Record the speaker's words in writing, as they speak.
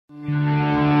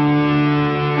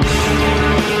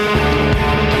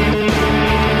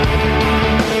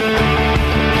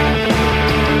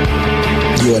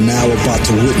about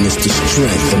to witness the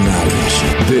strength of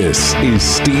knowledge. This is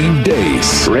Steve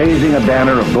Deace. Raising a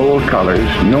banner of bold colors,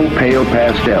 no pale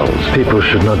pastels. People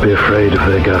should not be afraid of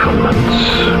their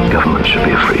governments. Governments should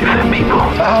be afraid of their people.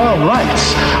 Our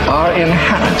rights are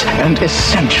inherent and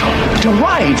essential,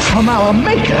 derived from our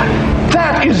Maker.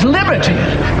 That is liberty.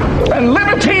 And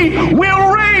liberty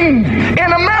will reign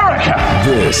in America.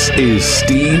 This is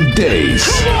Steve Deace.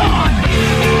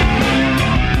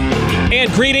 And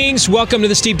greetings. Welcome to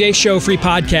the Steve Deace Show free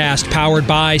podcast powered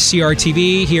by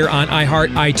CRTV here on iHeart,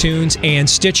 iTunes, and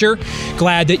Stitcher.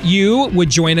 Glad that you would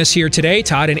join us here today.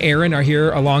 Todd and Aaron are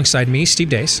here alongside me, Steve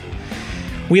Deace.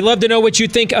 We love to know what you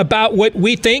think about what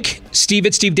we think.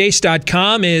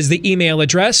 Steve@stevedeace.com is the email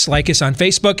address. Like us on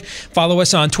Facebook. Follow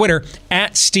us on Twitter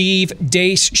 @Steve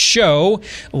Deace Show.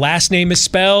 Last name is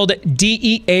spelled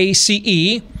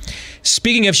D-E-A-C-E.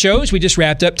 Speaking of shows, we just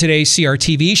wrapped up today's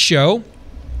CRTV show.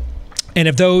 And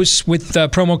if those with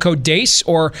promo code DACE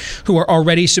or who are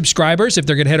already subscribers, if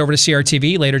they're going to head over to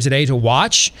CRTV later today to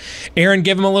watch, Aaron,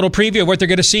 give them a little preview of what they're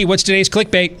going to see. What's today's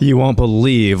clickbait? You won't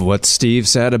believe what Steve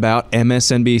said about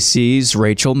MSNBC's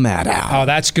Rachel Maddow. Oh,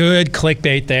 that's good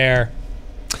clickbait there.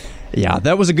 Yeah,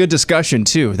 that was a good discussion,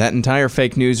 too. That entire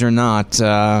fake news or not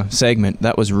segment,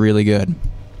 that was really good.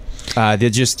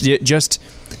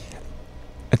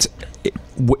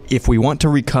 If we want to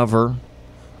recover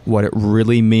what it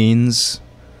really means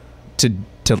to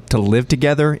live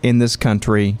together in this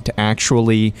country, to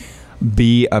actually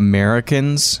be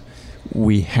Americans,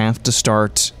 we have to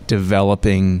start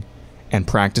developing and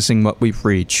practicing what we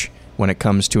preach when it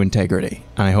comes to integrity.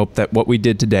 And I hope that what we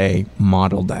did today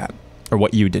modeled that, or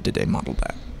what you did today modeled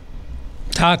that.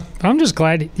 Todd? I'm just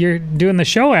glad you're doing the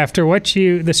show after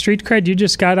the street cred you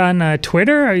just got on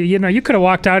Twitter. You could have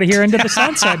walked out of here into the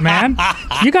sunset, man.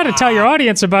 You got to tell your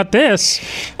audience about this.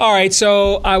 All right,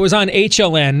 so I was on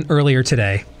HLN earlier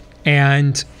today,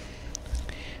 and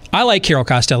I like Carol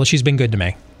Costello. She's been good to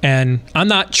me. And I'm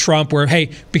not Trump where,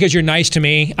 hey, because you're nice to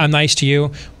me, I'm nice to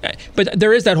you. But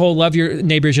there is that whole love your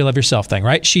neighbors, you love yourself thing,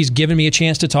 right? She's given me a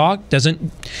chance to talk,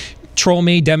 doesn't troll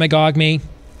me, demagogue me,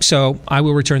 so I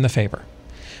will return the favor.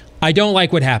 I don't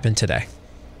like what happened today.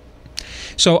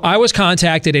 So I was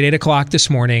contacted at 8 o'clock this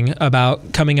morning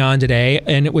about coming on today,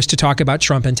 and it was to talk about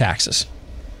Trump and taxes.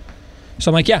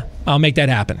 So I'm like, yeah, I'll make that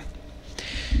happen.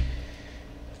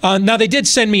 Now, they did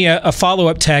send me a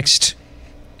follow-up text,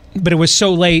 but it was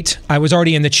so late, I was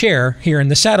already in the chair here in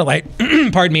the satellite,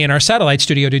 in our satellite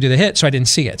studio to do the hit, so I didn't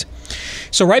see it.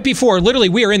 So right before, literally,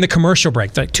 we are in the commercial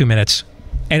break, like 2 minutes.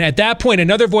 And at that point,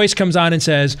 another voice comes on and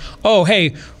says, oh,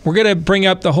 hey, we're going to bring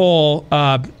up the whole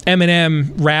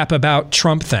Eminem rap about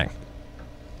Trump thing.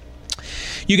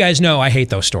 You guys know I hate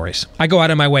those stories. I go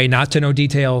out of my way not to know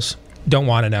details, don't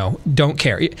want to know, don't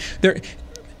care.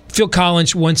 Phil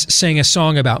Collins once sang a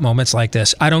song about moments like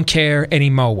this. I don't care any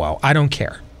mo-wo. I don't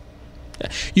care.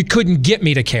 You couldn't get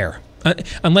me to care.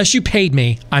 Unless you paid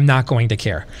me, I'm not going to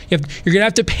care. You're going to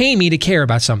have to pay me to care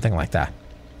about something like that.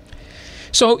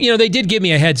 So, they did give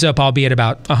me a heads up, albeit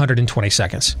about 120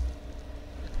 seconds.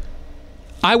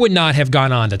 I would not have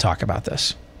gone on to talk about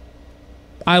this.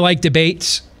 I like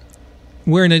debates.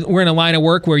 We're in a line of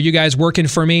work where you guys working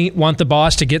for me want the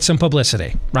boss to get some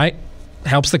publicity, right?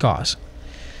 Helps the cause.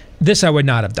 This I would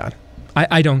not have done.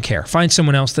 I don't care. Find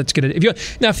someone else that's going to...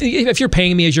 If you're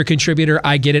paying me as your contributor,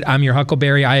 I get it. I'm your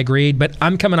Huckleberry. I agreed. But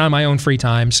I'm coming on my own free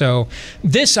time. So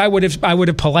this I would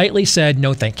have politely said,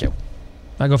 no, thank you.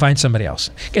 I'll go find somebody else,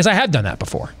 because I have done that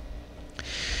before.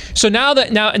 So now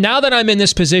that I'm in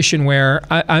this position where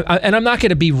and I'm not going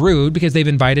to be rude because they've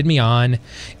invited me on,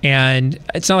 and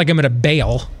it's not like I'm going to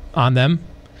bail on them,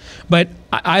 but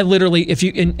I literally, if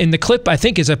you in the clip I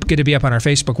think is going to be up on our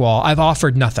Facebook wall, I've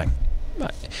offered nothing.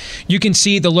 You can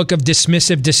see the look of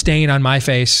dismissive disdain on my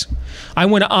face. I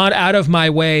went out of my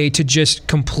way to just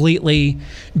completely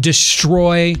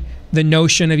destroy the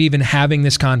notion of even having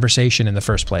this conversation in the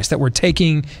first place, that we're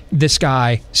taking this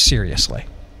guy seriously,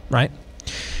 right?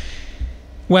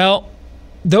 Well,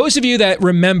 those of you that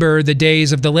remember the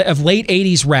days of late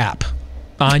 80s rap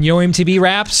on Yo MTV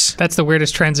Raps. That's the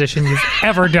weirdest transition you've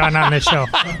ever done on this show.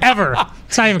 Ever.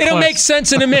 It's not even close. It'll make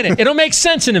sense in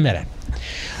a minute.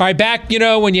 All right, back,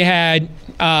 when you had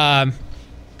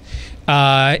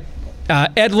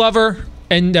Ed Lover,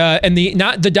 and the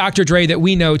not the Dr. Dre that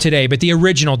we know today, but the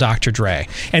original Dr. Dre,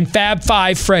 and Fab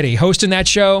Five Freddy hosting that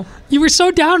show. You were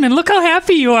so down, and look how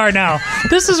happy you are now.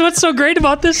 This is what's so great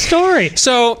about this story.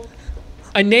 So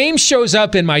a name shows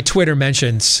up in my Twitter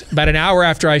mentions about an hour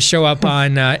after I show up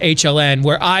on HLN,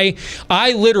 where I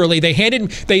literally they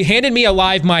handed me a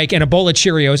live mic and a bowl of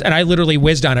Cheerios, and I literally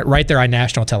whizzed on it right there on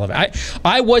national television.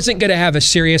 I wasn't going to have a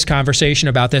serious conversation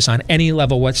about this on any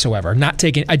level whatsoever.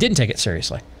 I didn't take it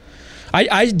seriously.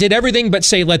 I did everything but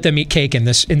say let them eat cake in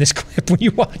this clip when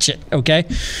you watch it. Okay,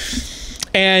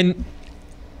 and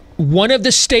one of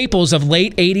the staples of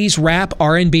late '80s rap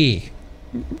R&B.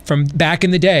 From back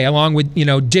in the day, along with,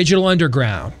 Digital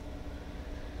Underground,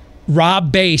 Rob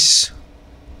Bass.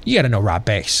 You got to know Rob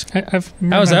Bass. That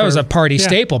was a party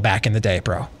staple back in the day,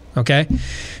 bro. Okay?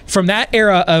 From that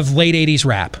era of late 80s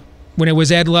rap, when it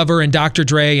was Ed Lover and Dr.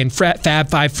 Dre and Fab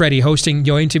Five Freddy hosting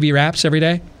Yo MTV Raps every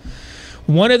day,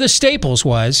 one of the staples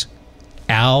was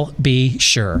Al B.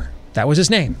 Sure. That was his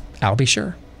name, Al B.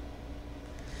 Sure.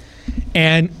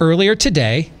 And earlier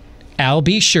today, Al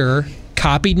B. Sure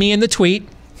copied me in the tweet,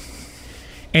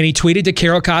 and he tweeted to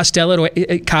Carol Costello at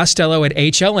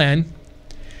HLN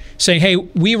saying, hey,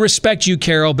 we respect you,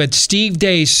 Carol, but Steve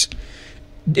Deace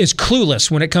is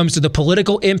clueless when it comes to the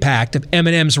political impact of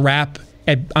Eminem's rap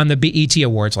on the BET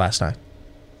Awards last night.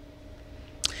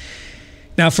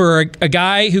 Now, for a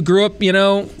guy who grew up,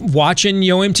 watching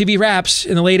Yo MTV Raps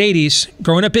in the late 80s,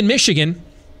 growing up in Michigan,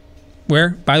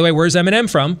 where, by the way, where's Eminem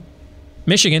from?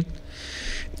 Michigan.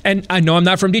 And I know I'm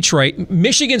not from Detroit.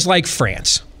 Michigan's like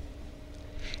France.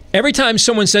 Every time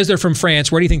someone says they're from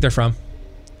France, where do you think they're from?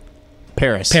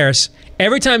 Paris.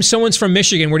 Every time someone's from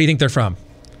Michigan, where do you think they're from?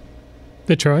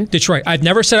 Detroit. I've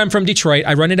never said I'm from Detroit.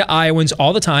 I run into Iowans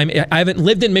all the time. I haven't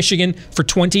lived in Michigan for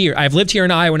 20 years. I've lived here in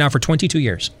Iowa now for 22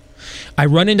 years. I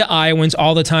run into Iowans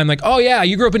all the time like, oh yeah,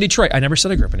 you grew up in Detroit. I never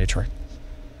said I grew up in Detroit.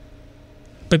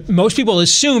 But most people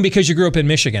assume because you grew up in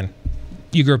Michigan,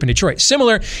 you grew up in Detroit.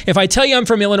 Similar, if I tell you I'm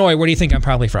from Illinois, where do you think I'm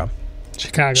probably from?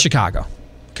 Chicago.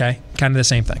 Okay? Kind of the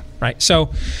same thing, right?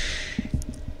 So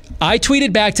I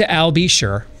tweeted back to Al B.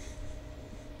 Sure,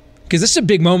 because this is a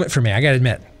big moment for me, I got to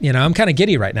admit. I'm kind of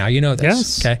giddy right now. You know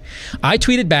this. Yes. Okay? I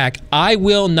tweeted back, I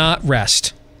will not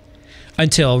rest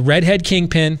until Redhead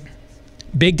Kingpin,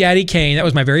 Big Daddy Kane, that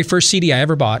was my very first CD I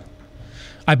ever bought.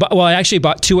 I actually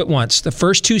bought two at once. The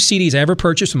first two CDs I ever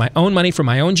purchased with my own money from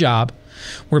my own job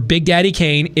were Big Daddy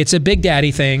Kane, It's a Big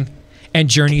Daddy Thing, and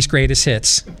Journey's Greatest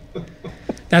Hits.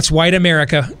 That's white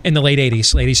America in the late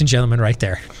 80s, ladies and gentlemen, right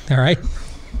there. All right?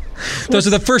 Those are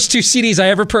the first two CDs I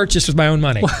ever purchased with my own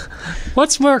money.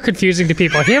 What's more confusing to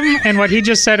people, him and what he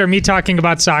just said, or me talking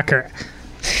about soccer?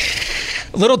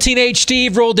 Little teenage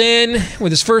Steve rolled in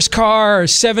with his first car, a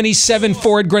 77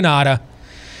 Ford Granada,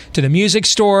 to the music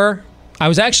store. I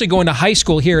was actually going to high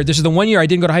school here. This is the one year I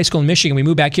didn't go to high school in Michigan. We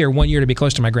moved back here 1 year to be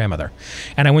close to my grandmother.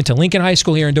 And I went to Lincoln High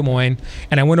School here in Des Moines,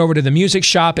 and I went over to the music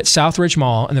shop at Southridge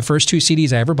Mall, and the first two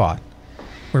CDs I ever bought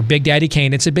were Big Daddy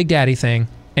Kane, It's a Big Daddy Thing,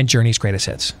 and Journey's Greatest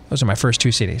Hits. Those are my first two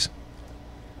CDs.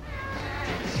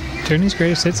 Journey's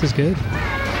Greatest Hits is good.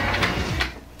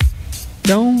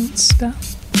 Don't stop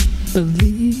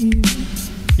believing.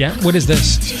 Yeah? What is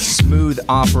this? Smooth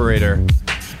Operator.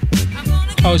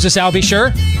 Oh, is this Al B.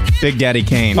 Sure? Big Daddy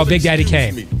Kane. Oh, Big Daddy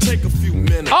Kane.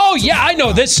 Oh, yeah, I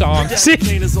know this song. See,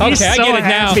 okay, I get it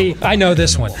happy. now. I know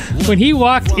this one. When he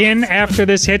walked in after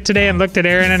this hit today and looked at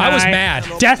Aaron and I was mad.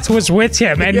 Death was with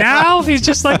him. And now he's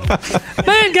just like,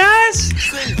 man, guys,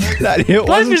 that hit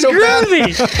wasn't so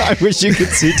groovy. Bad. I wish you could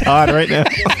see Todd right now.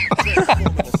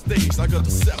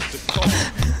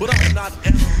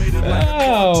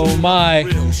 Oh, my.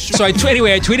 So I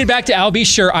tweeted back to Al B.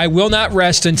 Sure, I will not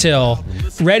rest until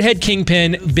Redhead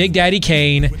Kingpin, Big Daddy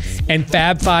Kane, and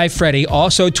Fab Five Freddy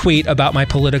also tweet about my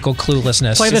political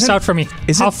cluelessness. Play this out for me.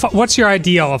 What's your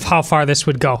ideal of how far this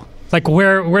would go? Like,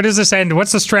 where does this end?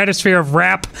 What's the stratosphere of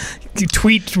rap,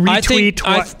 tweet,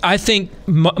 retweet? I think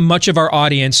much of our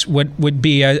audience would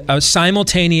be a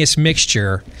simultaneous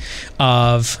mixture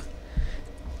of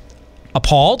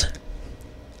appalled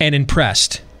and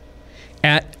impressed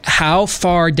at how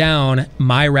far down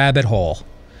my rabbit hole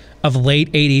of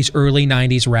late 80s, early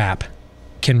 90s rap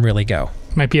can really go.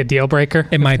 Might be a deal breaker.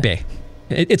 It might be.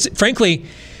 It's frankly,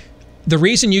 the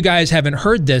reason you guys haven't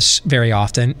heard this very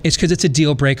often is because it's a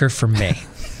deal breaker for me.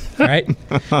 All right?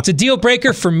 It's a deal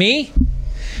breaker for me.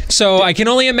 So I can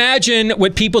only imagine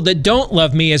what people that don't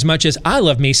love me as much as I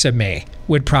love Misa May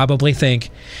would probably think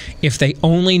if they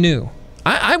only knew.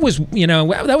 I was,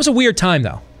 that was a weird time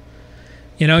though.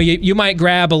 You might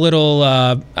grab a little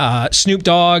Snoop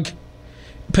Dogg,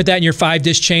 put that in your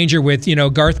 5-disc changer with,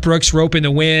 Garth Brooks' Rope in the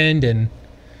Wind and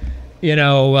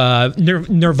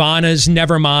Nirvana's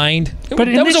Nevermind. But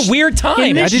that was a weird time.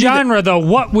 In this genre, though,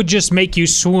 what would just make you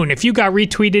swoon? If you got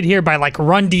retweeted here by like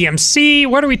Run DMC,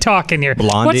 what are we talking here?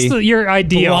 Blondie. What's your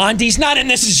idea? Blondie's not in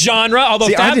this genre, although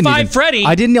Fab Five Freddy.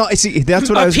 I didn't know. See, that's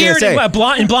what I was going to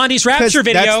say. In Blondie's Rapture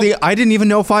video. I didn't even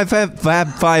know Fab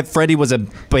Five Freddy was a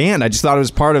band. I just thought it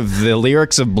was part of the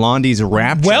lyrics of Blondie's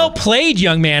Rapture. Well played,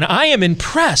 young man. I am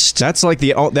impressed. That's like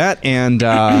that and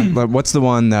what's the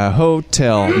one?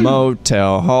 Hotel,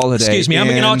 motel, holiday. Excuse me, I'm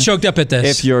getting all choked up at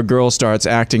this. If your girl starts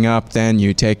acting up, then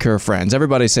you take her friends.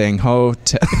 Everybody's saying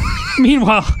hotel.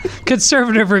 Meanwhile,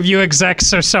 conservative review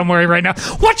execs are somewhere right now.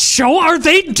 What show are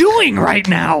they doing right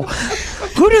now?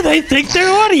 Who do they think their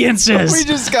audience is? We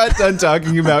just got done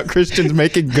talking about Christians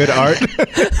making good art.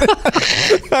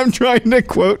 I'm trying to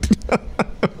quote.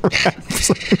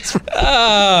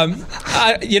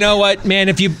 You know what, man?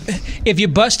 If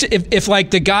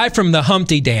like the guy from the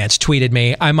Humpty Dance tweeted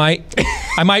me, I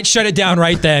might shut it down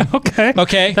right then.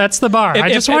 Okay. That's the bar.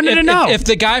 I just wanted to know. If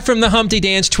the guy from the Humpty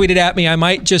Dance tweeted at me, I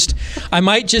might just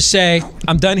say,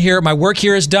 I'm done here. My work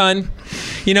here is done.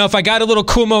 If I got a little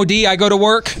Kumo D, I go to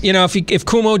work. If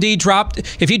Kumo D dropped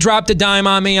a dime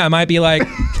on me, I might be like,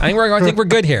 I think we're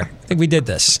good here. I think we did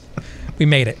this. We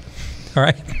made it. All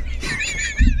right.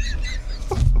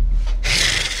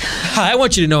 Hi, I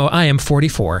want you to know I am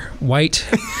 44, white,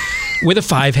 with a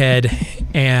 5 head,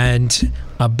 and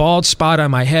a bald spot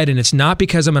on my head, and it's not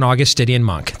because I'm an Augustinian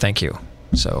monk. Thank you.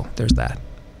 So there's that.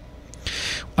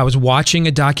 I was watching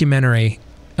a documentary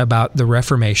about the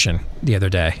Reformation the other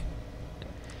day.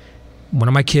 One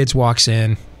of my kids walks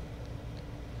in.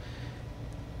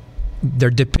 They're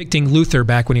depicting Luther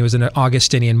back when he was an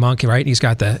Augustinian monk, right? He's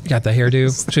got the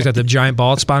hairdo. So he's got the giant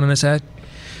bald spot on his head.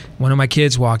 One of my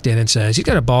kids walked in and says, he's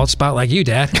got a bald spot like you,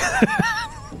 Dad.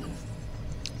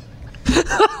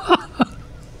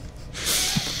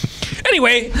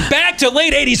 Anyway, back to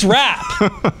late 80s rap.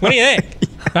 What do you think?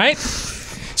 Right?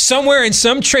 Somewhere in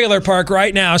some trailer park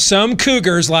right now, some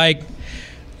cougars like,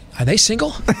 are they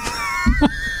single?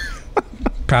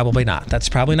 Probably not. That's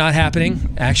probably not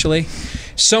happening, actually.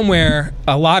 Somewhere,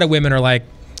 a lot of women are like,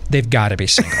 they've got to be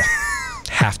single.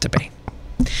 Have to be.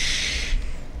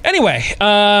 Anyway,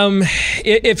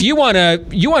 if you want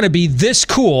to be this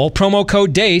cool, promo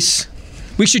code DACE,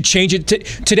 we should change it.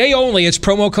 Today only, it's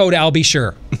promo code I'll be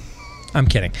sure. I'm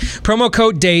kidding. Promo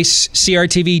code DACE,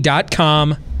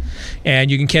 crtv.com,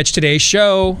 and you can catch today's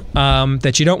show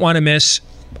that you don't want to miss,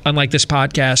 unlike this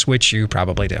podcast, which you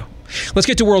probably do. Let's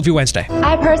get to Worldview Wednesday.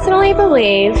 I personally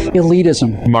believe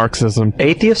elitism, Marxism,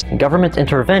 atheist, government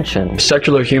intervention,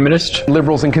 secular humanist,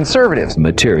 liberals and conservatives,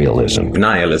 materialism,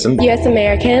 nihilism, U.S.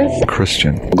 Americans,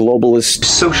 Christian, globalist,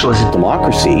 socialist,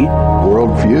 democracy.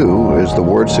 Worldview, as the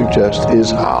word suggests,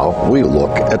 is how we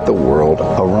look at the world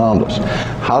around us.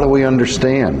 How do we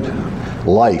understand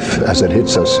life as it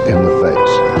hits us in the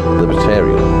face?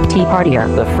 Libertarian, Tea Partier,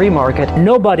 the free market.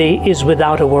 Nobody is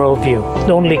without a worldview.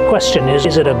 The only question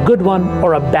is it a good one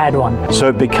or a bad one? So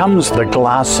it becomes the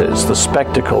glasses, the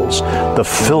spectacles, the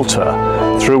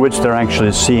filter through which they're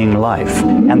actually seeing life.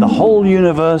 And the whole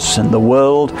universe and the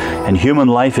world and human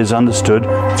life is understood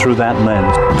through that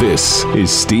lens. This is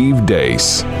Steve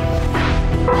Deace.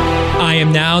 I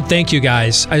am now, thank you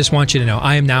guys. I just want you to know,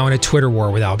 I am now in a Twitter war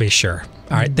with I'll be sure.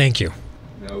 All right, thank you.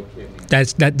 No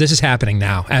kidding. This is happening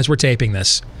now as we're taping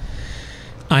this.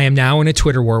 I am now in a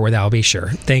Twitter war with I'll be sure.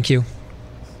 Thank you.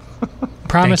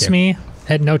 Promise me,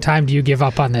 at no time do you give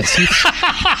up on this.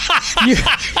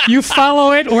 You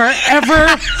follow it wherever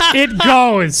it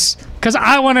goes, because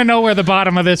I want to know where the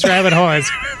bottom of this rabbit hole is.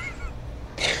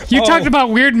 You talked about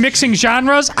weird mixing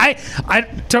genres.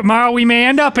 Tomorrow we may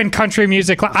end up in country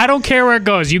music. I don't care where it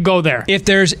goes. You go there. If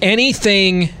there's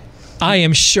anything I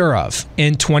am sure of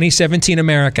in 2017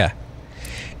 America,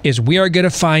 is we are going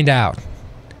to find out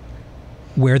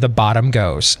where the bottom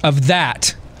goes. Of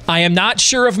that, I am not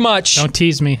sure of much. Don't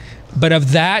tease me. But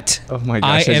of that, oh my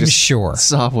gosh, I am sure.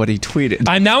 Saw what he tweeted.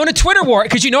 I'm now in a Twitter war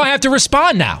because I have to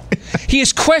respond now. He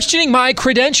is questioning my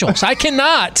credentials. I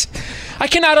cannot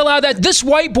allow that. This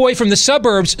white boy from the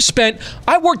suburbs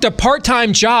I worked a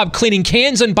part-time job cleaning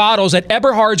cans and bottles at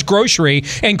Eberhard's Grocery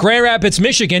in Grand Rapids,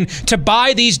 Michigan to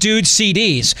buy these dudes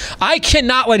CDs. I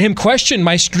cannot let him question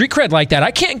my street cred like that.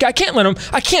 I can't let him.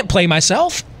 I can't play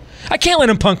myself. I can't let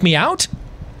him punk me out.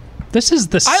 This is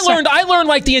the. I learned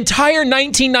like the entire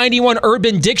 1991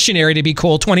 Urban Dictionary to be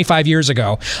cool 25 years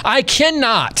ago. I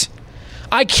cannot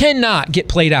get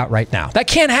played out right now. That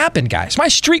can't happen, guys. My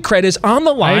street cred is on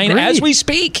the line as we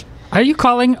speak. Are you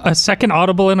calling a second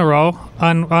audible in a row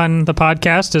on the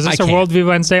podcast? Is this a Worldview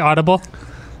Wednesday audible?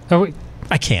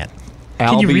 I can't.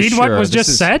 Can you read what was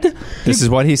just said? This is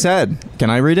what he said. Can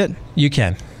I read it? You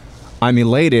can. I'm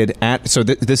elated at... So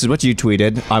this is what you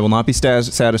tweeted. I will not be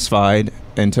satisfied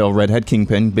until Redhead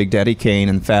Kingpin, Big Daddy Kane,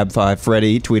 and Fab Five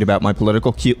Freddy tweet about my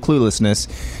political cluelessness.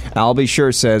 I'll be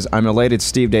sure says, I'm elated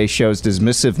Steve Day shows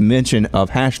dismissive mention of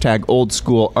hashtag old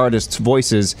school artists'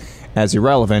 voices as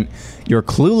irrelevant. Your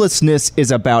cluelessness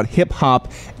is about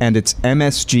hip-hop and its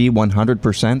MSG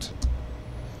 100%?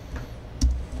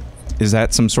 Is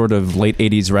that some sort of late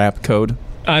 80s rap code?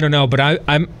 I don't know, but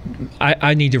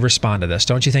I need to respond to this.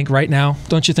 Don't you think? Right now?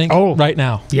 Don't you think? Oh, right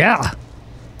now. Yeah.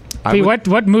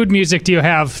 What mood music do you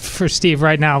have for Steve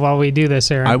right now while we do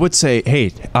this, Aaron? I would say,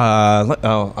 hey, let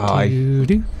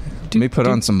me put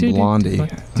on some Blondie. I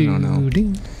don't know.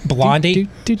 Blondie?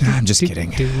 I'm just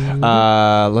kidding.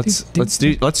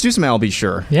 Let's do some I'll Be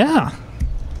Sure. Yeah.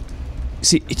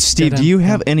 See, Steve, do you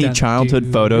have any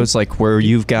childhood photos like where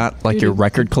you've got like your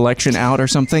record collection out or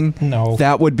something? No.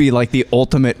 That would be like the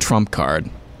ultimate trump card.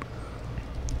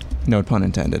 No pun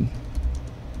intended.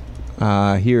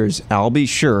 Here's I'll Be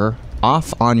Sure,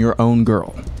 Off on Your Own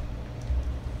Girl.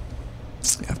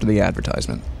 After the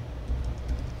advertisement.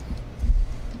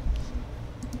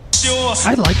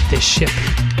 I like this ship.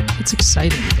 It's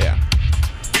exciting. Yeah.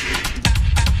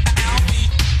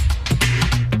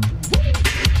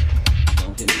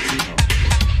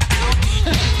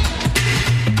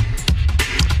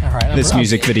 All right, this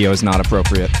music video is not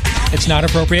appropriate. It's not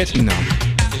appropriate? No.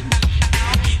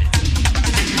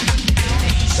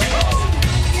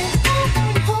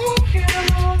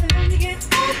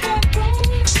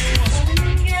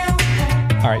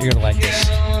 All right, you're going to like this.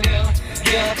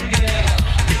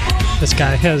 This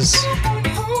guy has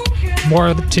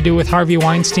more to do with Harvey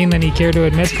Weinstein than he cared to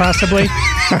admit, possibly.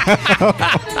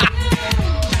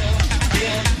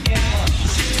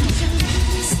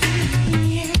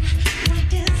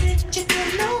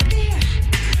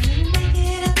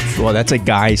 Well, that's a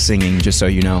guy singing, just so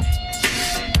you know.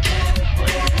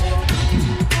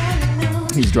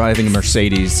 He's driving a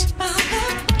Mercedes.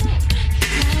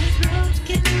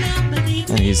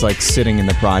 And he's like sitting in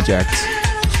the project.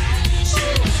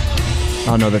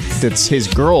 Oh no, that's his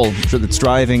girl that's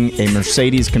driving a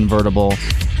Mercedes convertible.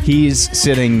 He's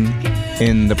sitting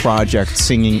in the project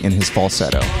singing in his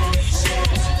falsetto.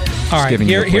 All right,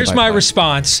 here's my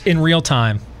response in real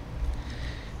time.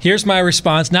 Here's my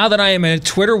response. Now that I am in a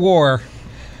Twitter war,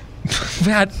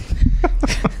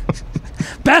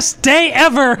 best day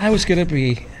ever. I was gonna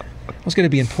be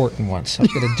important once. I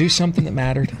was gonna do something that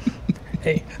mattered.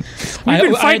 Hey, we've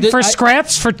been fighting for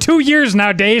scraps for 2 years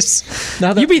now, Dace.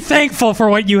 You be thankful for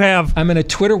what you have. I'm in a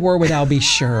Twitter war with I'll Be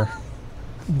Sure.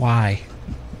 Why?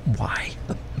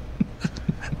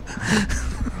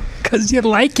 Because you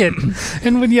like it.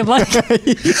 And when you like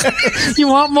it, you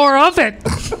want more of it.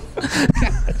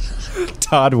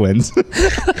 Todd wins.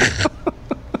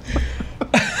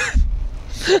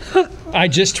 I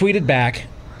just tweeted back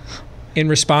in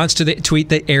response to the tweet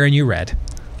that Aaron, you read.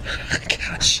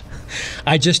 Gosh.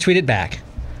 I just tweeted back.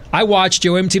 I watched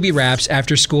MTV Raps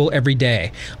after school every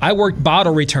day. I worked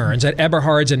bottle returns at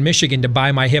Eberhard's in Michigan to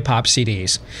buy my hip-hop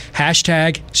CDs.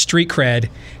 Hashtag street cred.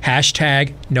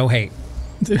 Hashtag no hate.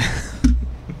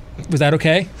 Was that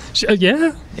okay?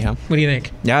 Yeah. Yeah. What do you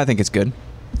think? Yeah, I think it's good.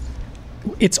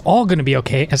 It's all going to be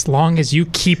okay as long as you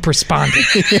keep responding.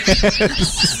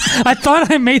 I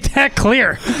thought I made that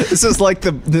clear. This is like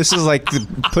the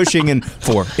pushing in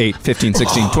 4, 8, 15,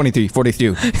 16, 23,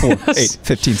 42, 4, 8,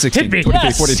 15, 16, hit me. 23,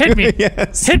 Yes. 42. Hit me.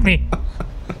 Yes. Hit me.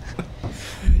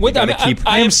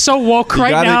 I am so woke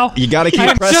now. You gotta keep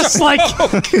I'm pressing. just like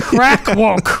crack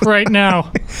woke right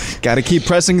now. Gotta keep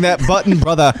pressing that button,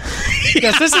 brother.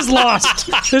 Yes, this is lost.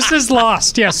 This is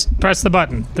lost. Yes, press the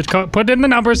button. Put in the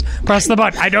numbers. Press the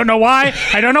button. I don't know why.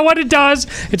 I don't know what it does.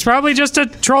 It's probably just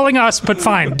trolling us, but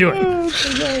fine. Do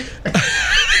it.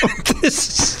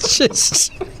 This is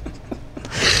just...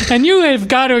 And you have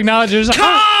got to acknowledge there's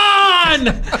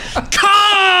Con!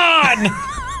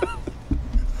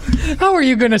 How are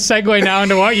you going to segue now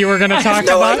into what you were going to talk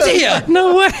no about? Idea.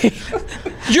 No way.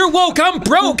 You're woke. I'm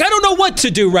broke. I don't know what to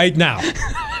do right now.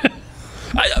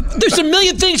 There's a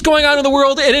million things going on in the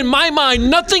world, and in my mind,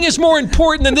 nothing is more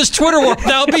important than this Twitter war.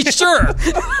 I'll be sure.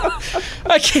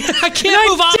 I can't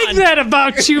move on. I dig that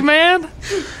about you, man.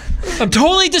 I'm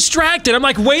totally distracted. I'm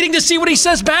like waiting to see what he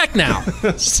says back now.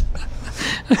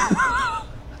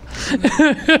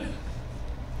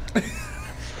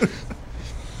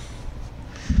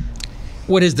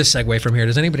 What is the segue from here?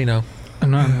 Does anybody know?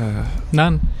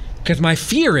 None. Because my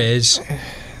fear is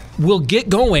we'll get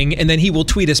going and then he will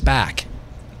tweet us back.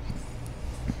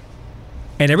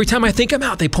 And every time I think I'm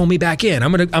out, they pull me back in.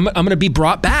 I'm gonna be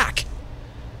brought back.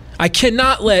 I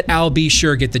cannot let Al B.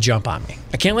 Sure get the jump on me.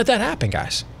 I can't let that happen,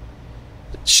 guys.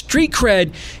 Street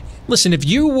cred. Listen, if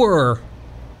you were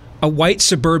a white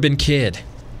suburban kid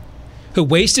who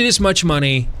wasted as much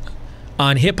money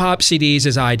on hip-hop CDs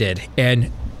as I did,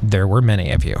 and there were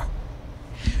many of you,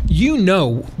 you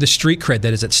know the street cred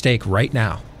that is at stake right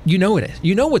now. You know it is.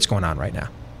 You know what's going on right now.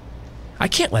 I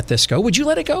can't let this go. Would you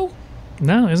let it go?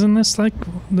 No, isn't this like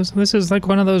this is like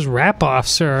one of those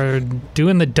rap-offs or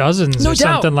doing the dozens No or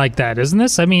doubt. something like that, isn't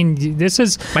this? I mean, this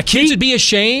is my kids would be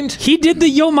ashamed. He did the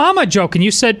Yo Mama joke, and you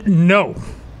said no.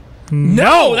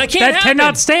 No, that can't happen.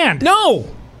 Cannot stand. No,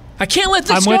 I can't let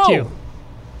this go. I'm with you.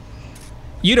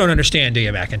 You don't understand, do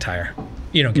you, McIntyre?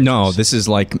 You don't get No, this is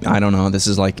like, I don't know, this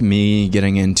is like me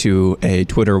getting into a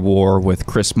Twitter war with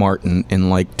Chris Martin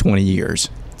in like 20 years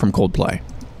from Coldplay.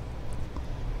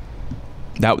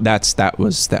 That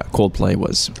Coldplay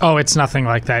was. Oh, it's nothing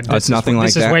like that. It's nothing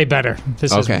like that? This is way better.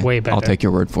 This is way better. I'll take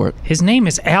your word for it. His name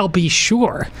is Al B.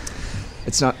 Sure.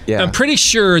 It's not, yeah. I'm pretty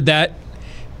sure that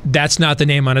that's not the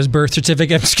name on his birth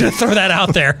certificate. I'm just going to throw that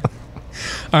out there.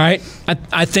 All right?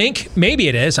 I think maybe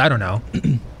it is. I don't know.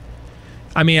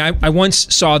 I mean, I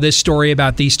once saw this story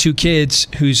about these two kids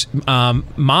whose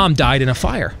mom died in a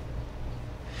fire.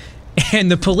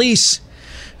 And the police...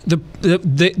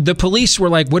 The police were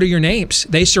like, what are your names?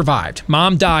 They survived.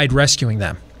 Mom died rescuing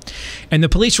them. And the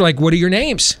police were like, what are your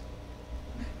names?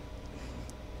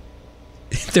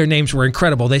 Their names were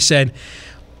incredible. They said,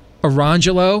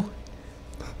 Orangelo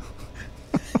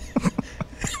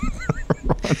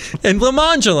and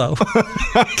Lamangelo.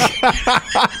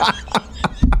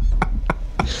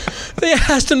 They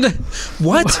asked him to,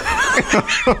 what?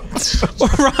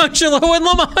 Orangelo and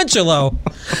Lamangelo.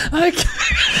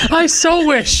 I so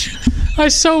wish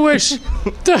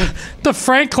the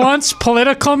Frank Luntz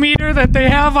political meter that they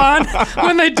have on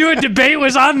when they do a debate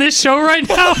was on this show right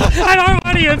now, and our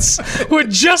audience would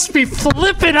just be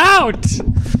flipping out.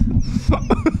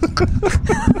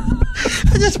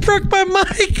 I just broke my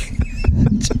mic.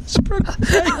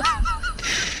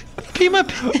 Pee my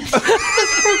pants. I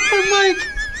just broke my mic.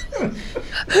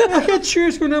 I got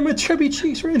cheers going on my chubby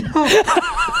cheeks right now.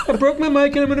 I broke my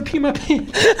mic and I'm going to pee my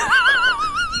pants.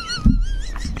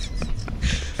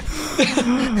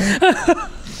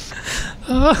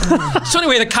 So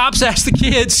anyway, the cops asked the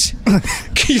kids,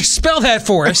 can you spell that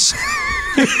for us?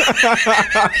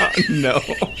 No.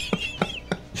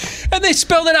 And they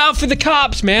spelled it out for the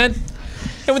cops, man.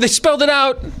 And when they spelled it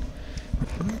out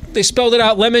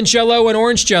lemon jello and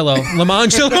orange jello.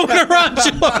 Lamangelo and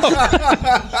Orangelo.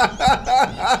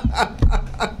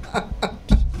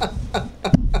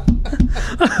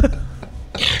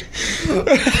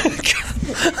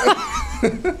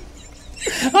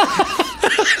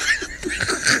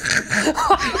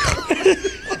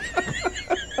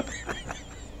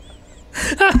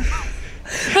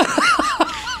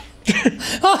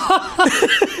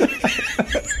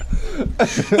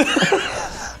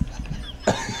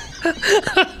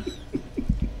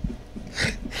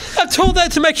 I've told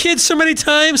that to my kids so many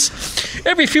times.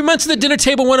 Every few months at the dinner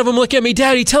table, one of them look at me,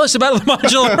 Daddy, tell us about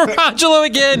Lamangelo and Orangelo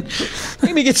again.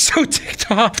 Make me get so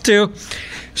ticked off, too.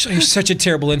 So you're such a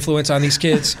terrible influence on these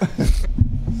kids.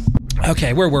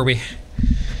 Okay, where were we?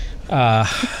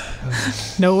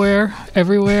 Nowhere,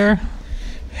 everywhere.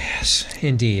 Yes,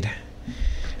 indeed.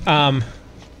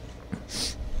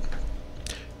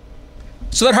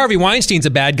 So that Harvey Weinstein's a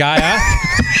bad guy, huh?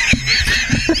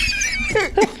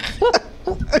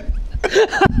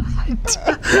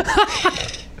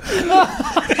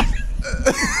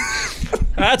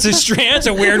 That's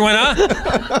a weird one, huh?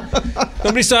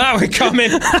 Nobody saw that one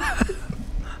coming.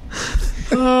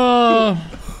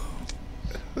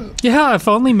 Yeah, if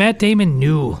only Matt Damon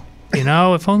knew. You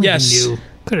know, if only he knew.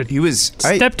 He was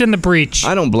stepped in the breach.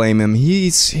 I don't blame him.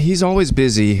 He's always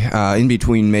busy in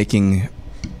between making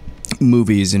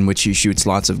movies in which he shoots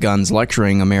lots of guns,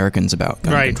 lecturing Americans about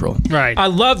gun control. Right.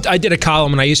 I did a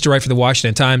column, and I used to write for the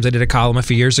Washington Times. I did a column a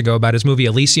few years ago about his movie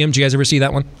Elysium. Did you guys ever see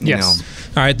that one? Yes.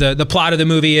 No. All right. The plot of the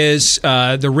movie is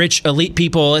the rich elite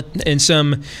people in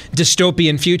some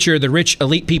dystopian future. The rich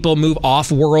elite people move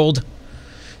off-world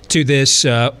to this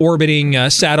orbiting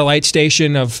satellite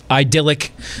station of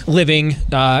idyllic living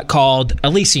called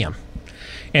Elysium.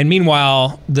 And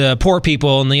meanwhile, the poor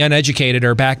people and the uneducated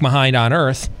are back behind on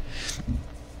Earth.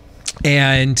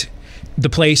 And the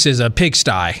place is a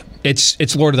pigsty.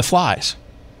 It's Lord of the Flies.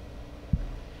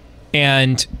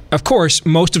 And, of course,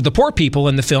 most of the poor people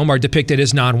in the film are depicted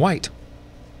as non-white.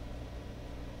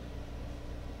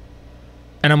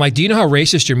 And I'm like, do you know how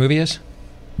racist your movie is?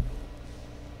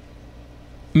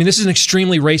 I mean, this is an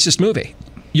extremely racist movie.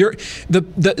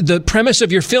 The premise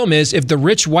of your film is if the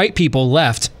rich white people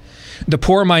left the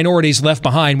poor minorities left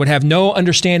behind would have no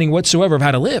understanding whatsoever of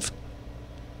how to live,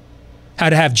 how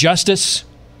to have justice,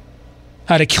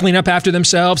 how to clean up after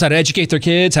themselves, how to educate their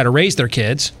kids, how to raise their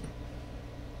kids.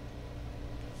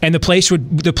 And the place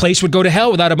would go to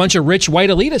hell without a bunch of rich white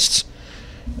elitists.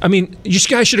 I mean, you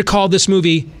guys should have called this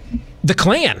movie The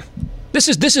Klan. This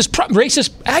is racist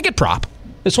agitprop.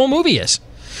 This whole movie is.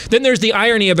 Then there's the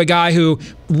irony of a guy who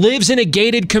lives in a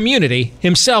gated community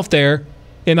himself there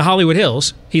in the Hollywood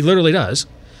Hills. He literally does.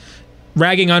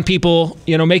 Ragging on people,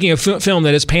 making a film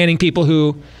that is panning people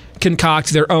who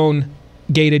concoct their own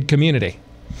gated community.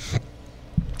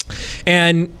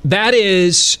 And that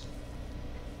is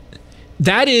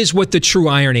what the true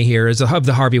irony here is of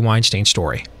the Harvey Weinstein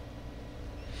story.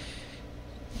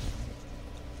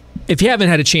 If you haven't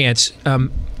had a chance,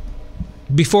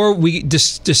 before we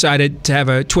decided to have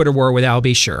a Twitter war with Al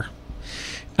B. Sure,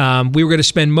 we were going to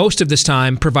spend most of this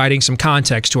time providing some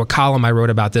context to a column I wrote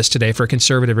about this today for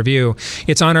Conservative Review.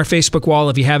 It's on our Facebook wall.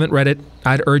 If you haven't read it,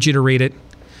 I'd urge you to read it.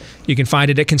 You can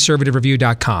find it at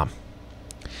conservativereview.com.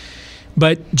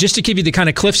 But just to give you the kind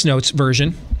of Cliff's Notes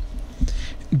version,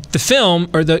 the film,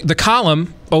 or the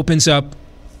column, opens up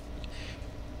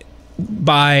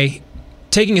by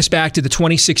taking us back to the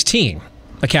 2016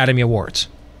 Academy Awards.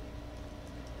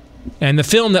 And the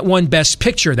film that won Best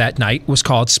Picture that night was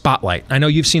called Spotlight. I know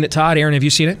you've seen it, Todd. Aaron, have you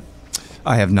seen it?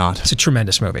 I have not. It's a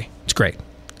tremendous movie. It's great.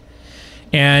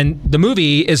 And the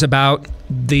movie is about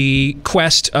the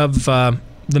quest of the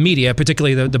media,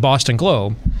 particularly the Boston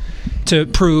Globe, to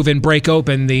prove and break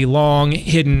open the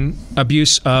long-hidden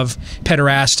abuse of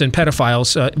pederasts and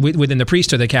pedophiles within the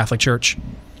priesthood of the Catholic Church,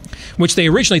 which they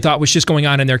originally thought was just going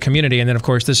on in their community. And then, of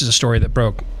course, this is a story that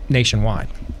broke nationwide.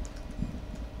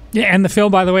 Yeah, and the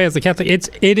film, by the way, as a Catholic,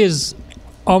 it is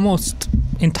almost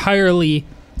entirely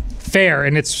fair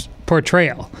in its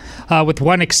portrayal, with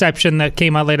one exception that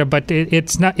came out later. But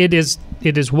it's not. It is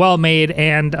well made,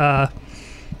 and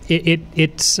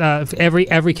it's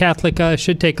every Catholic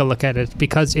should take a look at it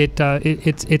because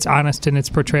it's honest in its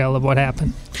portrayal of what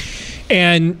happened.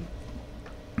 And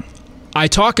I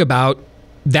talk about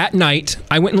that night.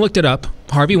 I went and looked it up.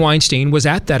 Harvey Weinstein was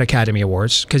at that Academy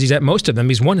Awards because he's at most of them.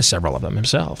 He's won several of them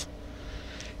himself.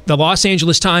 The Los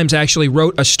Angeles Times actually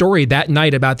wrote a story that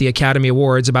night about the Academy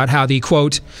Awards about how the,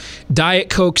 quote, Diet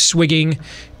Coke swigging,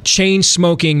 chain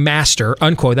smoking master,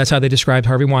 unquote, that's how they described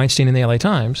Harvey Weinstein in the LA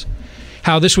Times,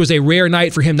 how this was a rare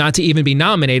night for him not to even be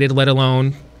nominated, let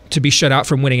alone to be shut out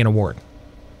from winning an award.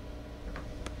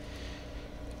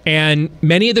 And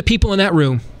many of the people in that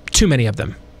room, too many of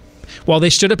them, while they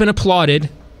stood up and applauded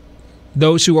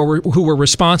those who were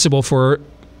responsible for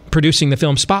producing the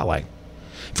film Spotlight,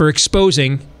 for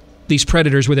exposing these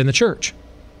predators within the church,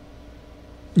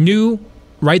 knew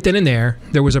right then and there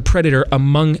was a predator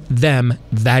among them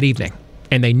that evening,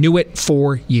 and they knew it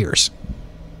for years.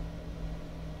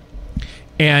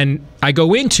 And I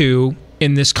go into,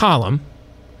 in this column,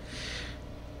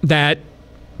 that's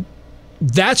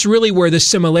really where the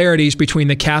similarities between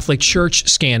the Catholic Church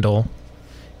scandal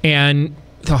and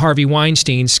the Harvey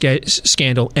Weinstein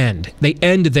scandal end. They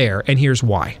end there, and here's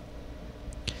why.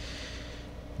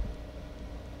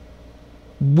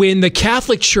 When the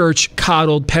Catholic Church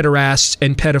coddled pederasts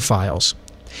and pedophiles,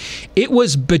 it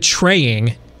was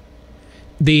betraying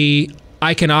the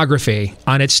iconography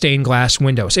on its stained glass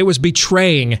windows. It was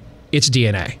betraying its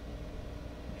DNA.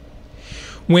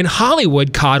 When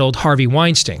Hollywood coddled Harvey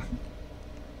Weinstein,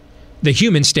 the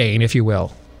human stain, if you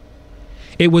will,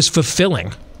 it was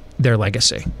fulfilling their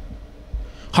legacy.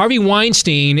 Harvey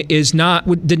Weinstein did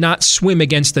not swim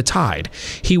against the tide.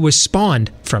 He was spawned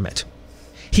from it.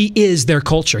 He is their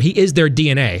culture. He is their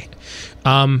DNA.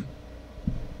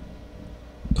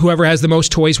 Whoever has the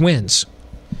most toys wins.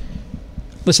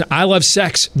 Listen, I love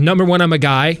sex. Number one, I'm a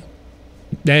guy.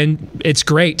 And it's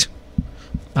great.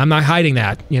 I'm not hiding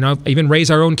that. Even raise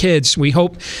our own kids. We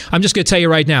hope. I'm just going to tell you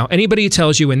right now, anybody who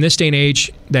tells you in this day and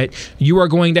age that you're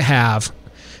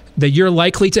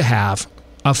likely to have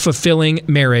a fulfilling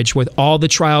marriage with all the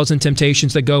trials and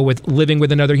temptations that go with living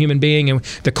with another human being and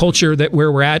the culture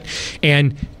where we're at,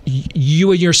 and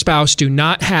you and your spouse do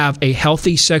not have a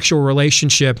healthy sexual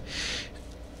relationship,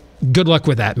 good luck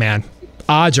with that, man.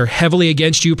 Odds are heavily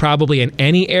against you probably in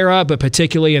any era, but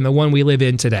particularly in the one we live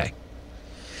in today.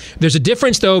 There's a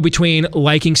difference, though, between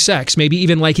liking sex, maybe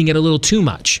even liking it a little too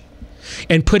much,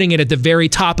 and putting it at the very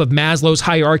top of Maslow's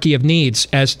hierarchy of needs,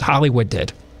 as Hollywood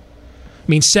did.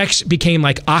 I mean, sex became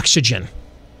like oxygen.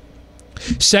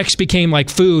 Sex became like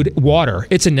food, water.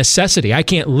 It's a necessity. I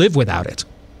can't live without it.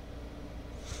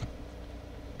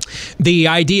 The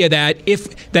idea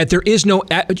that there is no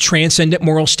transcendent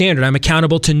moral standard, I'm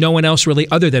accountable to no one else really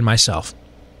other than myself.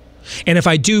 And if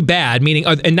I do bad, meaning,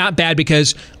 and not bad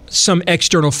because some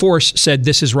external force said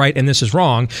this is right and this is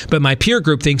wrong, but my peer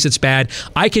group thinks it's bad,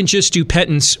 I can just do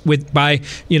penance by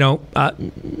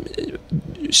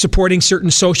supporting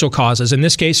certain social causes. In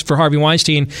this case, for Harvey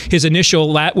Weinstein, his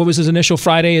initial, what was his initial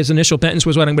Friday? His initial penance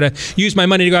was, what, I'm going to use my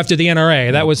money to go after the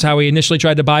NRA. That was how he initially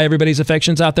tried to buy everybody's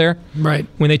affections out there. Right.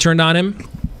 When they turned on him.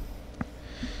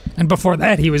 And before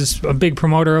that, he was a big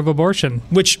promoter of abortion.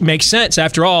 Which makes sense.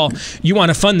 After all, you want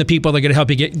to fund the people that are going to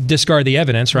help you discard the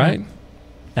evidence, right?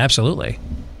 Absolutely.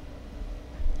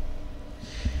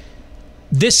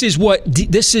 This is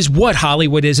what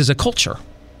Hollywood is as a culture.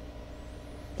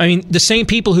 I mean, the same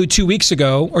people who 2 weeks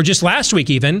ago, or just last week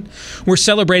even, were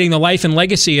celebrating the life and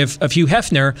legacy of Hugh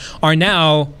Hefner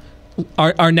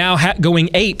are now going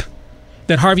ape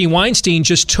that Harvey Weinstein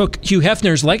just took Hugh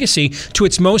Hefner's legacy to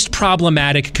its most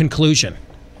problematic conclusion.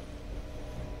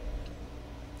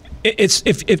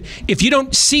 If you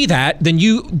don't see that, then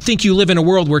you think you live in a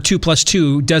world where 2 +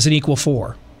 2 doesn't equal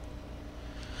 4.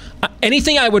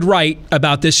 Anything I would write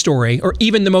about this story, or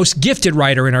even the most gifted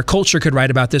writer in our culture could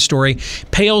write about this story,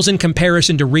 pales in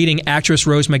comparison to reading actress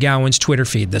Rose McGowan's Twitter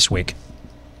feed this week.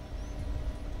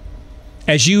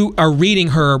 As you are reading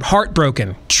her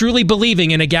heartbroken, truly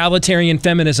believing in egalitarian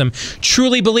feminism,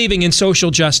 truly believing in social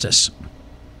justice,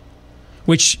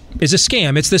 which is a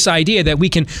scam. It's this idea that we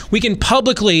can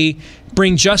publicly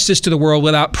bring justice to the world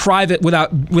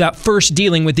without first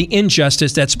dealing with the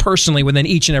injustice that's personally within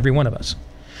each and every one of us.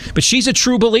 But she's a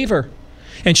true believer,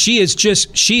 and she's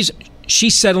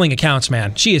settling accounts,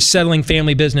 man. She is settling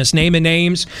family business, naming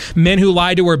names, men who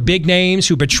lied to her, big names,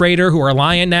 who betrayed her, who are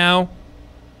lying now.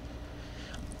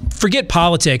 Forget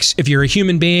politics. If you're a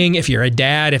human being, if you're a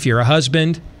dad, if you're a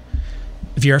husband,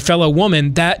 if you're a fellow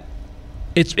woman, that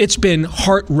it's been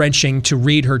heart-wrenching to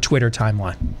read her Twitter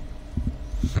timeline.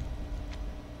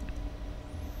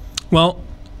 Well,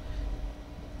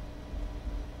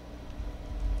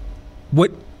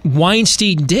 what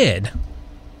Weinstein did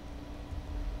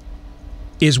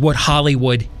is what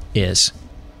Hollywood is.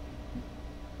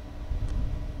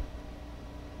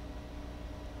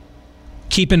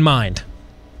 Keep in mind,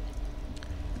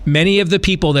 many of the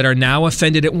people that are now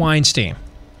offended at Weinstein,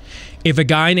 if a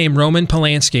guy named Roman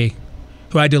Polanski,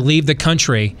 who had to leave the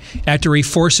country after he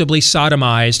forcibly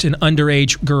sodomized an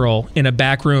underage girl in a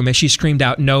back room as she screamed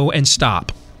out no and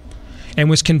stop, and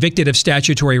was convicted of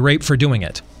statutory rape for doing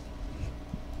it,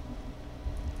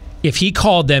 if he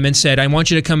called them and said, I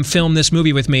want you to come film this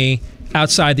movie with me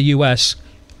outside the U.S.,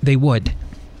 they would.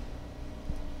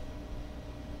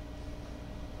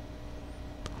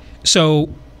 So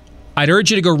I'd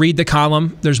urge you to go read the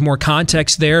column. There's more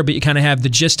context there, but you kind of have the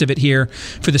gist of it here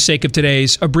for the sake of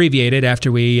today's abbreviated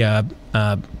after we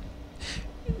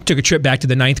took a trip back to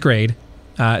the 9th grade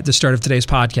at the start of today's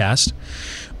podcast.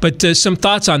 But some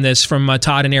thoughts on this from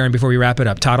Todd and Aaron before we wrap it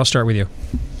up. Todd, I'll start with you.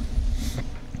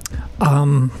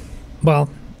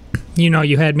 Well,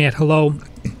 you had me at hello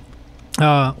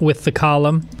with the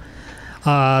column.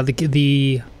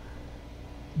 The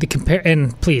compare,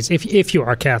 and please, if you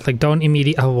are Catholic, don't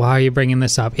immediately. Oh, why are you bringing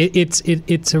this up?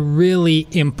 It's a really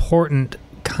important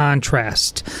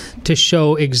contrast to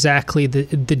show exactly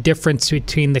the difference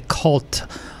between the cult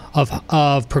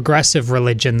of progressive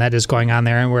religion that is going on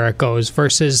there and where it goes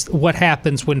versus what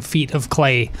happens when feet of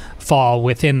clay fall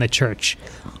within the church.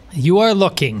 You are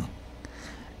looking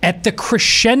at the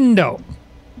crescendo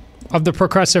of the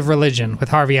progressive religion with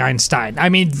Harvey Weinstein. I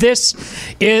mean,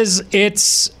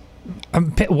 it's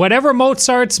whatever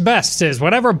Mozart's best is,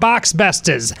 whatever Bach's best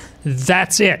is,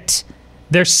 that's it.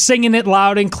 They're singing it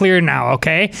loud and clear now,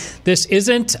 okay? This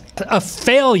isn't a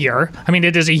failure. I mean,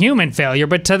 it is a human failure,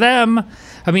 but to them,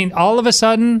 I mean, all of a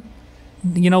sudden,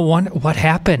 what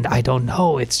happened? I don't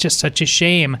know. It's just such a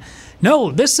shame.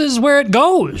 No, this is where it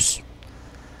goes.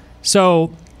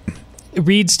 So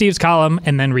read Steve's column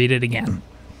and then read it again.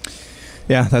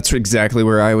 Yeah, that's exactly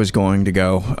where I was going to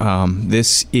go.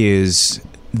 This is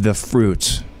the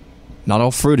fruit. Not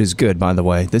all fruit is good, by the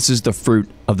way. This is the fruit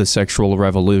of the sexual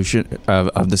revolution.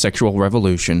 Of the sexual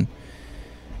revolution.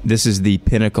 This is the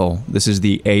pinnacle. This is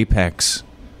the apex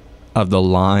of the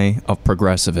lie of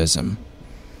progressivism.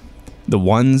 The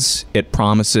ones it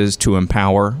promises to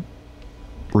empower,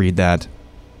 read that,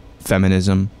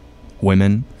 feminism,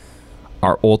 women,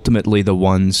 are ultimately the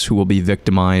ones who will be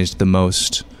victimized the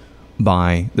most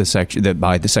by the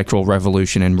sexual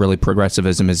revolution, and really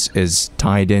progressivism is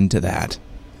tied into that.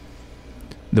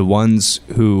 The ones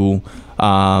who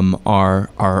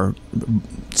are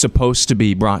supposed to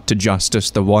be brought to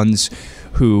justice, the ones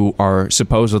who are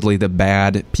supposedly the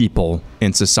bad people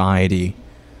in society,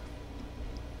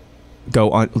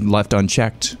 left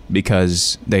unchecked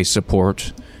because they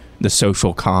support the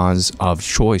social cause of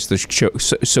choice, the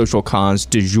social cause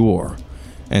du jour.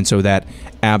 And so that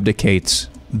abdicates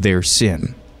their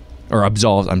sin, or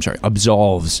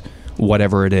absolves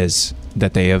whatever it is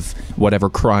that they have, whatever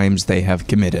crimes they have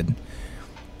committed.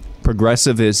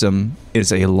 Progressivism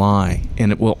is a lie,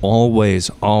 and it will always,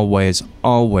 always,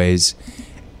 always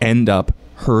end up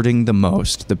hurting the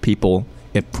most, the people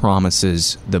it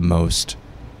promises the most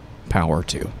power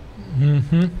to.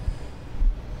 Mm-hmm.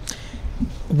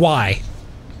 Why?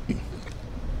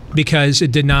 Because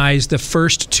it denies the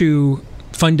first two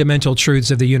fundamental truths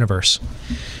of the universe.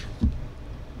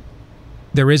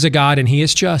 There is a God and he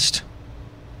is just.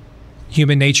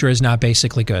 Human nature is not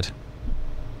basically good.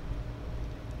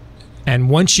 And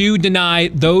once you deny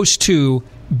those two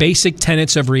basic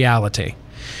tenets of reality,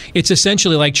 it's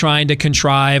essentially like trying to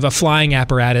contrive a flying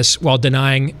apparatus while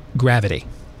denying gravity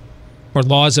or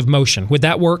laws of motion. Would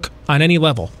that work on any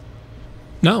level?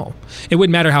 No. It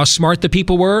wouldn't matter how smart the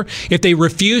people were. If they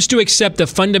refused to accept the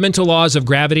fundamental laws of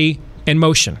gravity and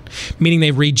motion, meaning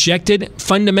they rejected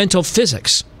fundamental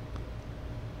physics,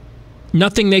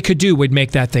 nothing they could do would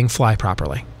make that thing fly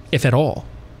properly, if at all.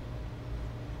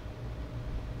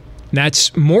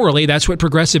 That's morally, that's what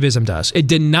progressivism does. It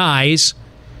denies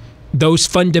those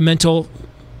fundamental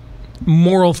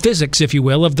moral physics, if you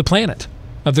will, of the planet,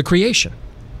 of the creation.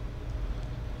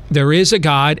 There is a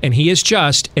God, and he is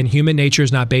just, and human nature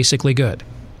is not basically good.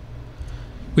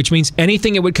 Which means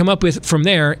anything it would come up with from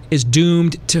there is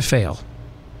doomed to fail.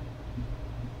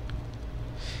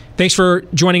 Thanks for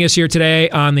joining us here today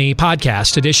on the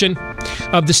podcast edition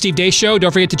of The Steve Deace Show.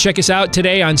 Don't forget to check us out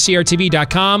today on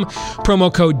crtv.com.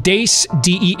 Promo code DEACE,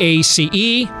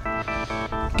 D-E-A-C-E.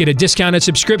 Get a discounted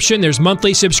subscription. There's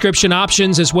monthly subscription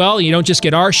options as well. You don't just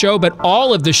get our show, but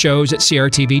all of the shows at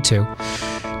CRTV too.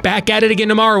 Back at it again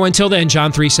tomorrow. Until then,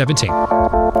 John 3:17.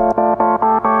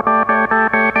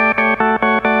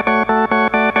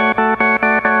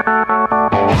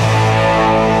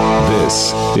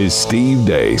 This is Steve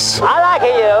Deace. I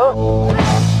like you.